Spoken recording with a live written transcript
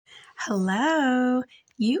Hello.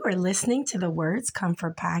 You are listening to the Words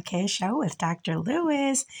Comfort Podcast Show with Dr.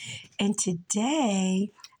 Lewis. And today,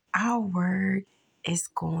 our word is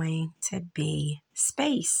going to be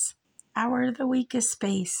space. Our word of the week is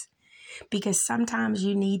space. Because sometimes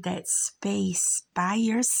you need that space by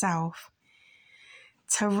yourself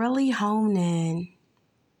to really hone in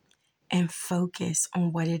and focus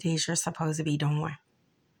on what it is you're supposed to be doing.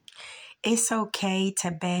 It's okay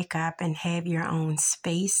to back up and have your own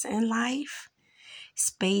space in life.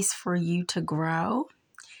 Space for you to grow,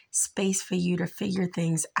 space for you to figure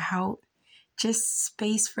things out, just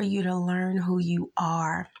space for you to learn who you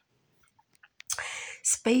are.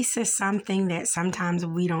 Space is something that sometimes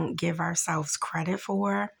we don't give ourselves credit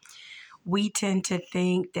for. We tend to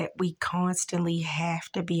think that we constantly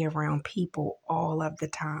have to be around people all of the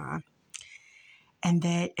time. And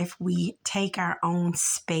that if we take our own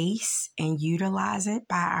space and utilize it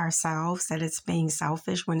by ourselves, that it's being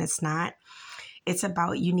selfish when it's not. It's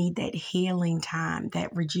about you need that healing time,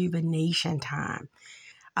 that rejuvenation time.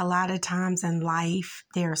 A lot of times in life,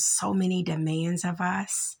 there are so many demands of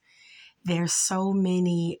us. There's so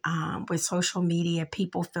many, with social media,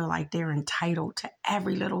 people feel like they're entitled to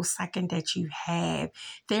every little second that you have.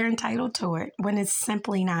 They're entitled to it when it's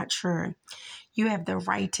simply not true. You have the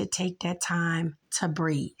right to take that time to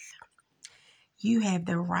breathe. You have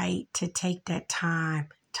the right to take that time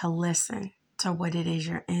to listen to what it is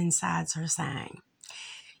your insides are saying.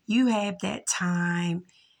 You have that time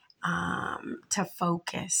to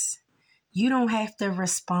focus. You don't have to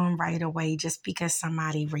respond right away just because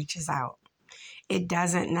somebody reaches out. It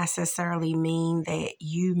doesn't necessarily mean that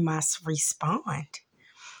you must respond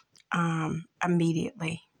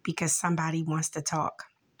immediately because somebody wants to talk.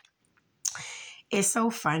 It's so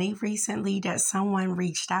funny recently that someone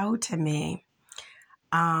reached out to me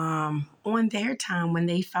on their time when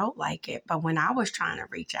they felt like it. But when I was trying to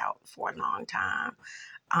reach out for a long time,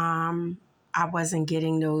 I wasn't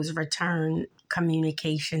getting those return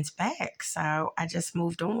communications back. So I just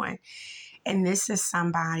moved on. And this is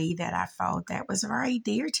somebody that I felt that was very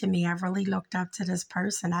dear to me. I really looked up to this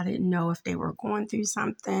person. I didn't know if they were going through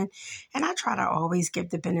something. And I try to always give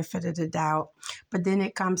the benefit of the doubt. But then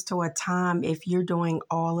it comes to a time, if you're doing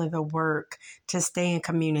all of the work to stay in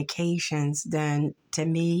communications, then to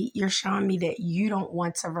me, you're showing me that you don't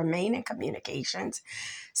want to remain in communications.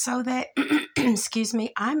 So that, excuse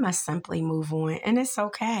me, I must simply move on. And it's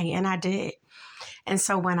okay. And I did. And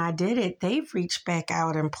so when I did it, they reached back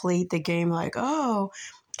out and played the game like, oh,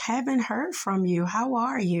 haven't heard from you. How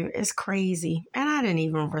are you? It's crazy. And I didn't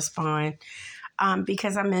even respond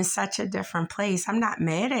because I'm in such a different place. I'm not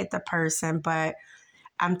mad at the person, but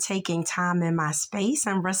I'm taking time in my space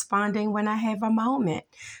and responding when I have a moment.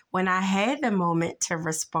 When I had the moment to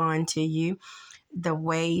respond to you the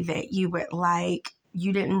way that you would like,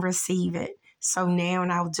 you didn't receive it. So now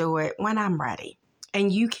I'll do it when I'm ready. And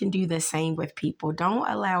you can do the same with people. Don't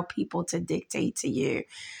allow people to dictate to you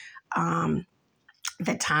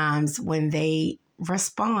the times when they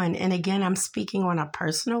respond. And again, I'm speaking on a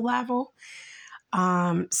personal level.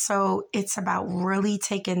 So it's about really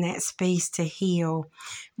taking that space to heal,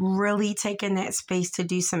 really taking that space to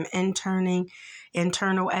do some internal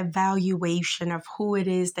evaluation of who it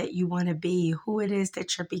is that you want to be, who it is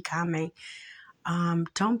that you're becoming.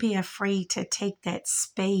 Don't be afraid to take that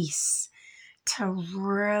space to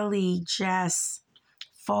really just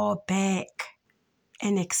fall back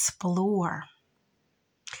and explore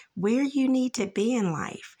where you need to be in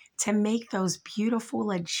life to make those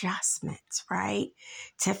beautiful adjustments, right?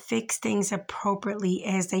 To fix things appropriately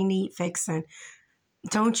as they need fixing.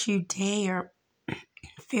 Don't you dare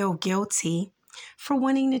feel guilty for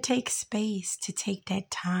wanting to take space, to take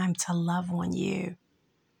that time to love on you,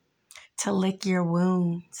 to lick your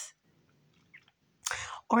wounds,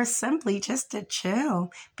 or simply just to chill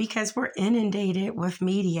because we're inundated with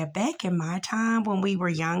media. Back in my time when we were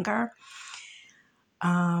younger,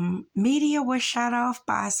 media was shut off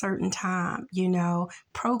by a certain time.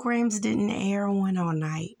 Programs didn't air on all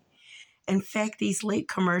night. In fact, these late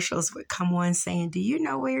commercials would come on saying, do you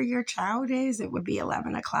know where your child is? It would be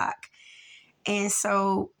 11 o'clock. And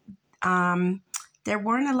so there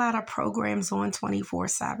weren't a lot of programs on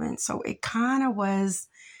 24/7. So it kind of was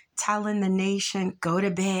telling the nation, go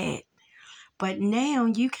to bed. But now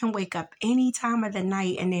you can wake up any time of the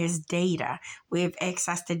night and there's data. We have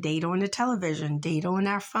access to data on the television, data on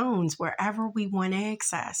our phones, wherever we want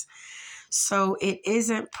access. So it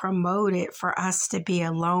isn't promoted for us to be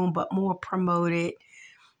alone, but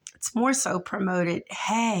it's more so promoted,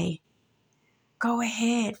 hey, go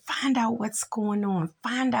ahead, find out what's going on,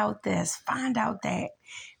 find out this, find out that.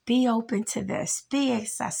 Be open to this. Be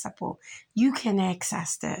accessible. You can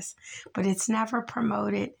access this, but it's never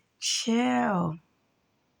promoted. Chill.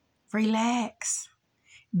 Relax.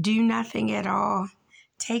 Do nothing at all.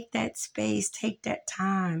 Take that space. Take that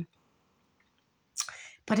time.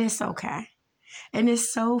 But it's okay. And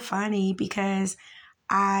it's so funny because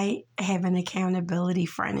I have an accountability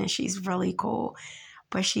friend and she's really cool.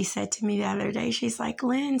 But she said to me the other day, she's like,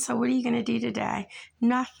 Lynn, so what are you going to do today?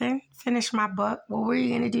 Nothing. Finish my book. Well, what are you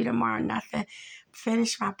going to do tomorrow? Nothing.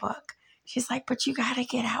 Finish my book. She's like, but you got to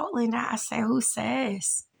get out, Linda. I said, who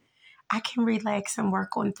says? I can relax and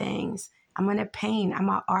work on things. I'm going to paint. I'm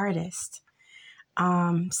an artist.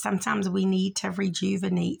 Sometimes we need to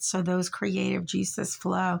rejuvenate so those creative juices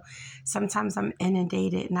flow. Sometimes I'm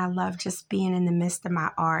inundated and I love just being in the midst of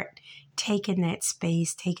my art, taking that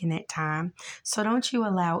space, taking that time. So don't you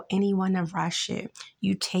allow anyone to rush you.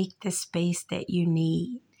 You take the space that you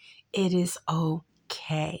need. It is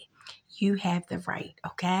okay. You have the right,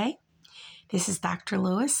 okay? This is Dr.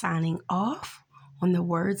 Lewis signing off on the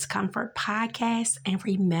Words Comfort podcast. And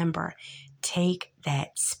remember, take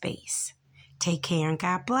that space. Take care and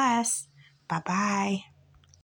God bless. Bye-bye.